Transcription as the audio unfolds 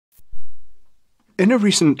In a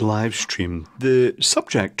recent live stream, the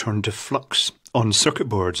subject turned to flux on circuit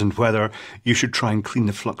boards and whether you should try and clean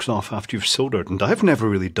the flux off after you've soldered, and I've never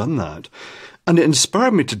really done that. And it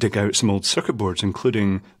inspired me to dig out some old circuit boards,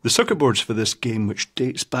 including the circuit boards for this game, which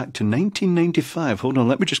dates back to 1995. Hold on,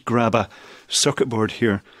 let me just grab a circuit board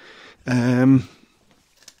here.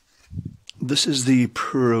 This is the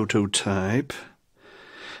prototype.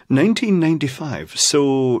 1995,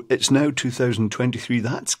 so it's now 2023.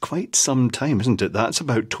 That's quite some time, isn't it? That's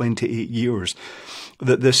about 28 years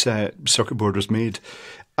that this circuit board was made.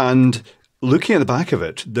 And looking at the back of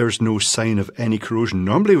it, there's no sign of any corrosion.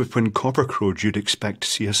 Normally when copper corrodes, you'd expect to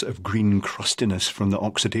see a sort of green crustiness from the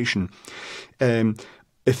oxidation.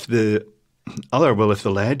 If the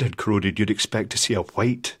lead had corroded, you'd expect to see a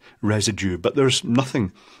white residue, but there's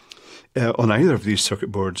nothing on either of these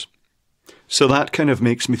circuit boards. So that kind of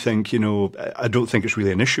makes me think, I don't think it's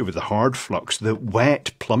really an issue with the hard flux. The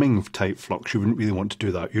wet plumbing type flux, you wouldn't really want to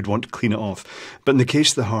do that. You'd want to clean it off. But in the case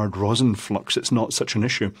of the hard rosin flux, it's not such an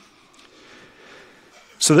issue.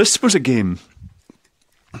 So this was a game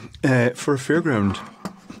for a fairground.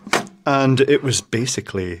 And it was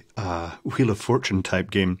basically a Wheel of Fortune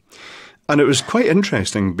type game. And it was quite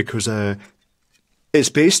interesting because it's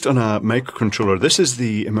based on a microcontroller. This is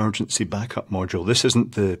the emergency backup module. This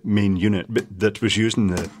isn't the main unit that was used in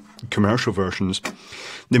the commercial versions.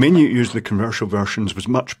 The main unit used in the commercial versions was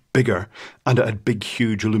much bigger, and it had big,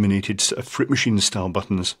 huge illuminated sort of fruit machine style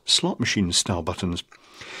buttons, slot machine style buttons.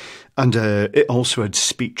 And it also had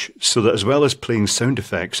speech, so that as well as playing sound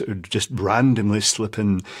effects, it would just randomly slip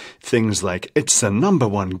in things like, "It's the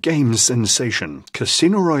 #1 game sensation,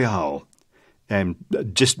 Casino Royale."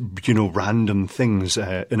 Just, random things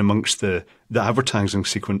in amongst the advertising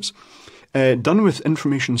sequence. Done with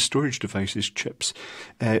information storage devices chips.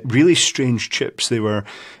 Really strange chips.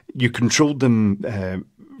 You controlled them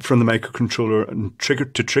from the microcontroller and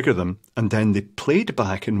trigger them, and then they played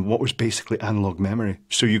back in what was basically analog memory.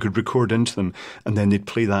 So you could record into them, and then they'd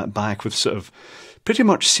play that back with sort of pretty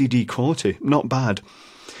much CD quality. Not bad.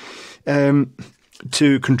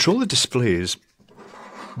 To control the displays,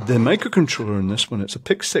 the microcontroller in this one, it's a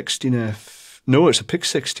PIC16F. No, it's a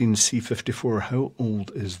PIC16C54. How old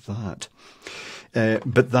is that?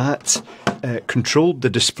 But that controlled the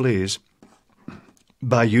displays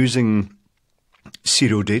by using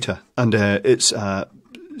serial data. And it's a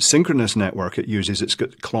synchronous network it uses. It's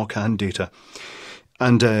got clock and data.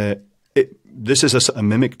 And this is a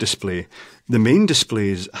mimic display. The main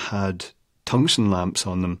displays had tungsten lamps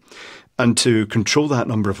on them. And to control that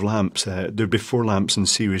number of lamps, there'd be 4 lamps in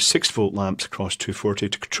series, 6-volt lamps across 240.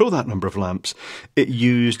 To control that number of lamps, it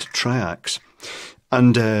used triacs.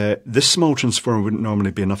 And this small transformer wouldn't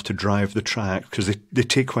normally be enough to drive the triac because they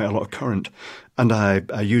take quite a lot of current. And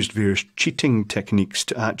I used various cheating techniques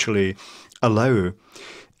to actually allow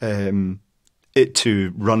it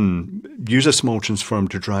to use a small transformer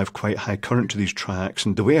to drive quite high current to these triacs.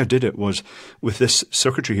 And the way I did it was with this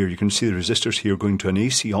circuitry here. You can see the resistors here going to an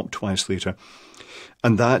AC opto-isolator.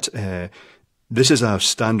 And this is a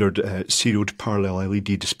standard serial to parallel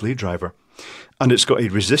LED display driver. And it's got a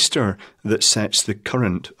resistor that sets the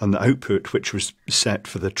current on the output, which was set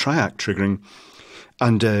for the triac triggering.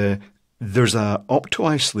 And there's a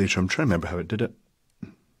opto-isolator. I'm trying to remember how it did it.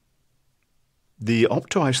 The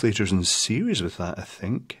opto-isolator's in series with that, I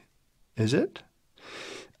think. Is it?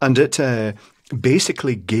 And it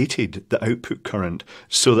basically gated the output current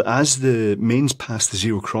so that as the mains passed the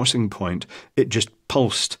zero crossing point, it just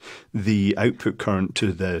pulsed the output current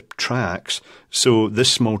to the triacs. So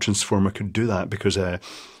this small transformer could do that because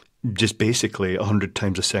just basically 100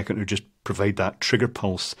 times a second would just provide that trigger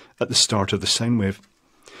pulse at the start of the sine wave.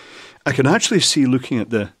 I can actually see, looking at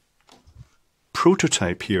the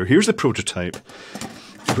prototype here. Here's the prototype,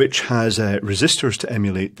 which has resistors to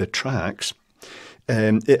emulate the triacs.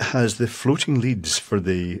 It has the floating leads for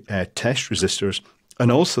the test resistors, and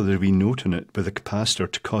also the wee note in it with a capacitor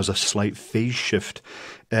to cause a slight phase shift.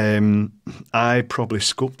 I probably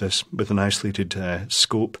scoped this with an isolated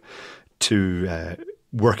scope to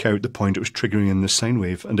work out the point it was triggering in the sine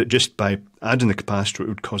wave, and it just by adding the capacitor, it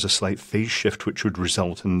would cause a slight phase shift, which would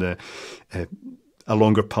result in a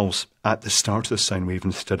longer pulse at the start of the sine wave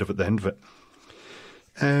instead of at the end of it.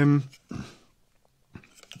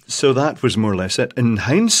 So that was more or less it. In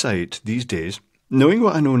hindsight, these days, knowing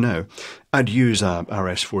what I know now, I'd use a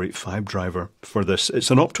RS485 driver for this.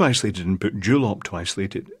 It's an opto-isolated input, dual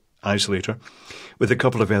opto-isolator, with a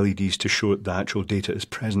couple of LEDs to show the actual data is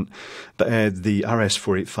present. But the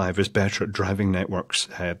RS485 is better at driving networks.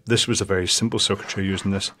 This was a very simple circuitry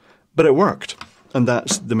using this, but it worked, and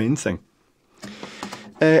that's the main thing.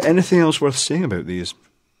 Anything else worth saying about these?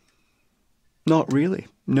 Not really.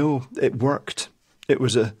 No, it worked. It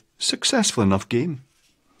was a successful enough game.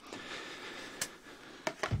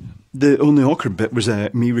 The only awkward bit was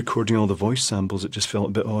me recording all the voice samples. It just felt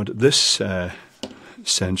a bit odd. This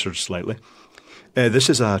censored slightly. This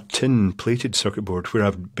is a tin plated circuit board where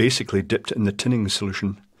I've basically dipped it in the tinning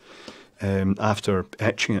solution after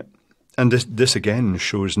etching it. And this again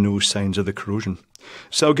shows no signs of the corrosion.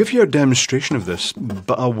 So I'll give you a demonstration of this,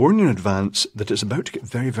 but I'll warn you in advance that it's about to get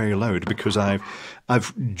very, very loud because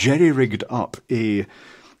I've jerry-rigged up a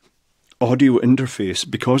audio interface.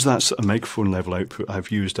 Because that's a microphone level output,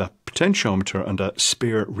 I've used a potentiometer and a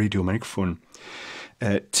spare radio microphone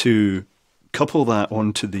to couple that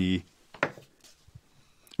onto the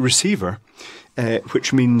receiver,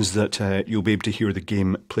 which means that you'll be able to hear the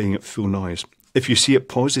game playing at full noise. If you see it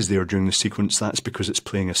pauses there during the sequence, that's because it's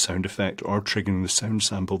playing a sound effect or triggering the sound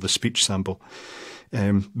sample, the speech sample,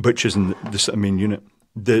 which is in the main unit.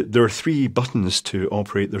 There are 3 buttons to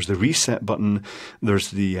operate. There's the reset button,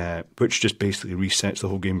 there's the which just basically resets the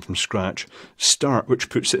whole game from scratch, start, which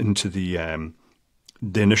puts it into the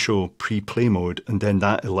initial pre-play mode, and then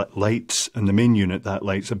that lights, in the main unit, that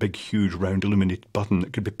lights a big, huge, round illuminated button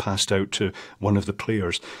that could be passed out to one of the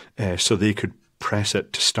players so they could press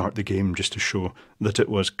it to start the game just to show that it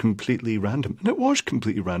was completely random. And it was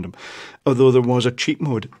completely random, although there was a cheat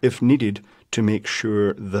mode, if needed, to make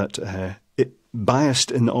sure that it biased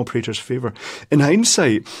in the operator's favour. In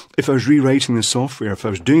hindsight, if I was rewriting the software, if I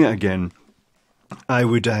was doing it again, I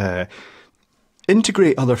would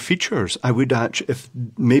integrate other features. I would actually, if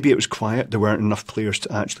maybe it was quiet, there weren't enough players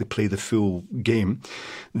to actually play the full game,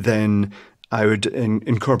 then I would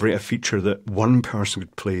incorporate a feature that one person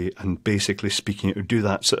could play, and basically speaking, it would do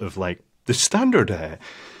that sort of like the standard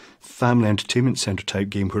family entertainment centre type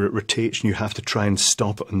game where it rotates and you have to try and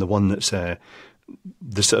stop it on the one that's the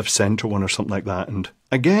sort of centre one or something like that. And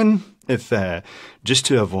again, if just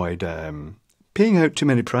to avoid paying out too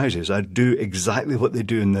many prizes, I'd do exactly what they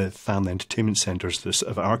do in the family entertainment centres, the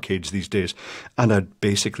sort of arcades these days, and I'd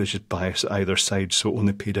basically just bias either side so it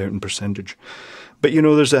only paid out in percentage. But you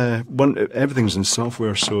know, there's everything's in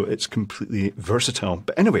software, so it's completely versatile.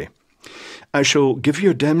 But anyway, I shall give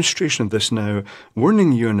you a demonstration of this now,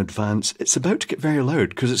 warning you in advance. It's about to get very loud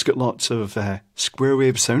because it's got lots of square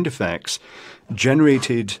wave sound effects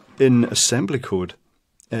generated in assembly code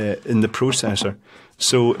in the processor.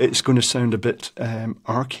 So it's going to sound a bit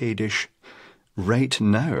arcade-ish right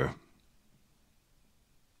now.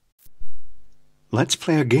 Let's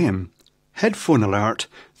play a game. Headphone alert.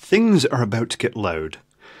 Things are about to get loud.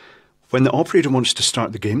 When the operator wants to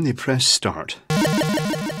start the game, they press start.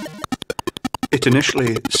 It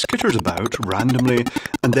initially skitters about randomly,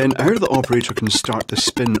 and then either the operator can start the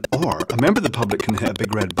spin, or a member of the public can hit a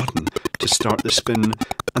big red button to start the spin,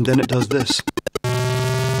 and then it does this.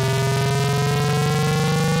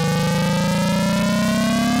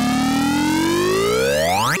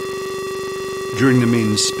 During the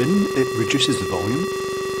main spin, it reduces the volume,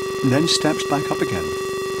 and then steps back up again.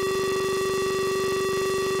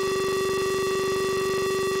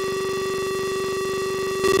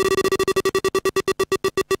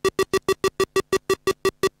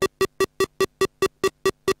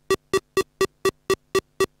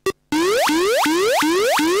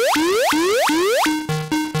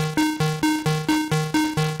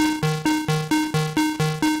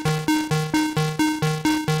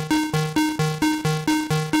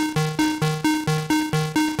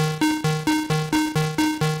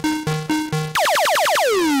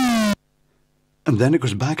 And then it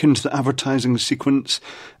goes back into the advertising sequence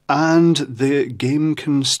and the game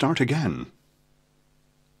can start again.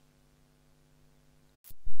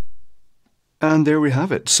 And there we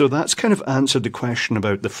have it. So that's kind of answered the question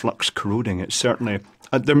about the flux corroding. It's certainly,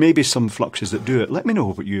 there may be some fluxes that do it. Let me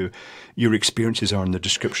know what your experiences are in the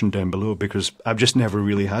description down below, because I've just never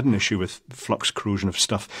really had an issue with flux corrosion of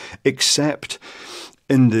stuff, except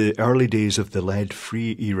in the early days of the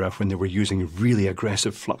lead-free era, when they were using really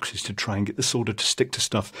aggressive fluxes to try and get the solder to stick to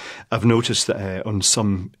stuff. I've noticed that on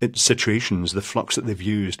some situations, the flux that they've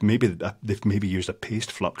used, they've maybe used a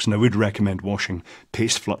paste flux, and I would recommend washing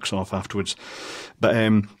paste flux off afterwards. But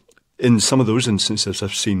in some of those instances,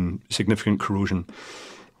 I've seen significant corrosion.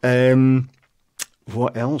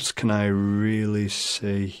 What else can I really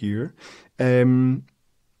say here?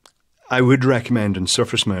 I would recommend in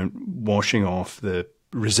surface mount washing off the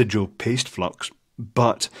residual paste flux,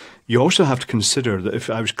 but you also have to consider that if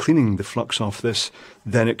I was cleaning the flux off this,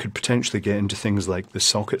 then it could potentially get into things like the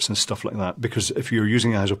sockets and stuff like that, because if you're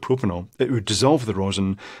using isopropanol, it would dissolve the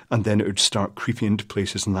rosin and then it would start creeping into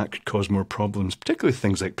places, and that could cause more problems, particularly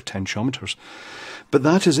things like potentiometers. But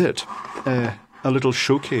that is it. A little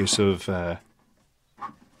showcase of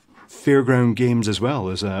Fairground Games as well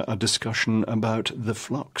as a discussion about the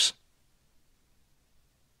flux.